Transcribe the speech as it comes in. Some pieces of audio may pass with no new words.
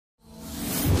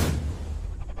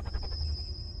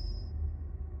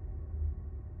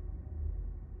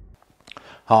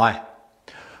Hi,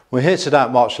 we're here today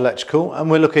at Marks Electrical and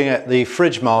we're looking at the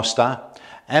Fridgemaster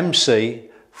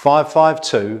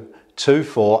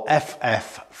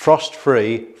MC55224FF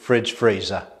frost-free fridge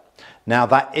freezer. Now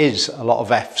that is a lot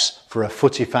of F's for a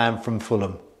footy fan from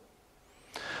Fulham.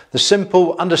 The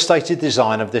simple, understated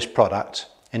design of this product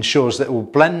ensures that it will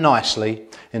blend nicely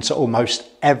into almost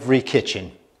every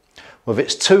kitchen. With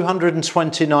its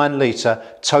 229 litre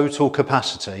total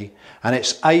capacity and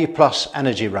its A+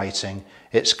 energy rating,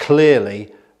 it's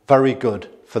clearly very good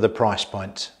for the price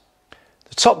point.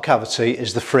 The top cavity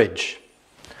is the fridge,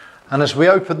 and as we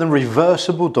open the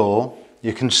reversible door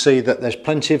you can see that there's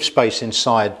plenty of space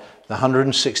inside the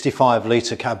 165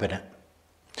 litre cabinet.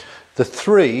 The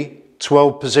three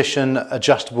 12-position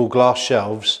adjustable glass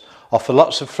shelves offer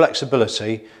lots of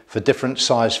flexibility for different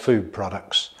size food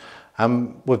products.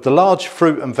 With the large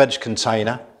fruit and veg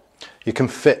container you can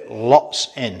fit lots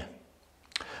in,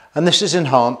 and this is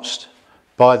enhanced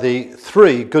by the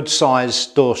three good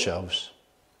sized door shelves.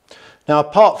 Now,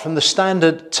 apart from the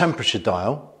standard temperature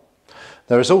dial,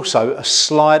 there is also a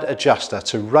slide adjuster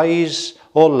to raise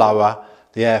or lower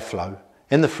the airflow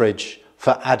in the fridge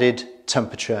for added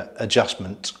temperature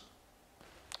adjustment.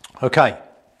 Okay,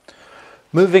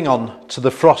 moving on to the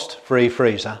frost-free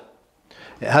freezer.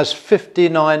 It has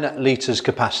 59 litres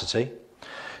capacity.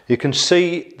 You can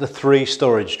see the three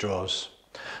storage drawers.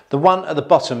 The one at the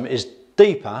bottom is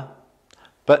deeper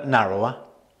but narrower,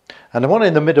 and the one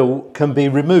in the middle can be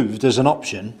removed as an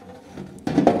option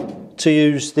to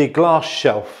use the glass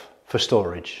shelf for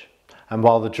storage. And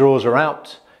while the drawers are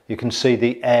out, you can see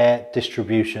the air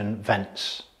distribution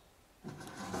vents.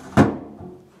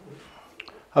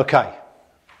 Okay,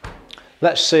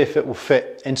 let's see if it will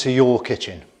fit into your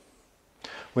kitchen.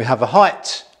 We have a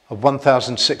height of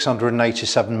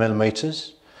 1,687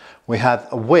 millimetres. We have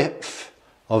a width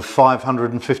of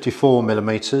 554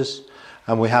 millimetres,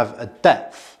 and we have a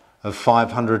depth of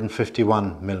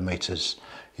 551 millimetres.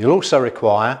 You'll also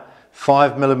require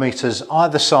 5 millimetres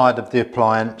either side of the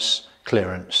appliance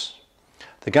clearance.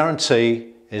 The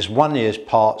guarantee is 1 year's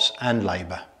parts and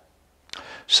labour.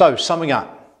 So, summing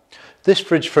up, this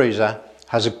fridge freezer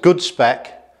has a good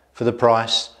spec for the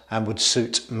price and would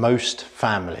suit most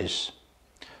families.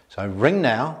 So ring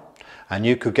now and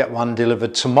you could get one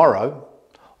delivered tomorrow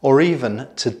or even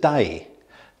today,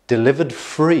 delivered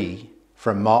free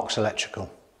from Marks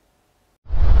Electrical.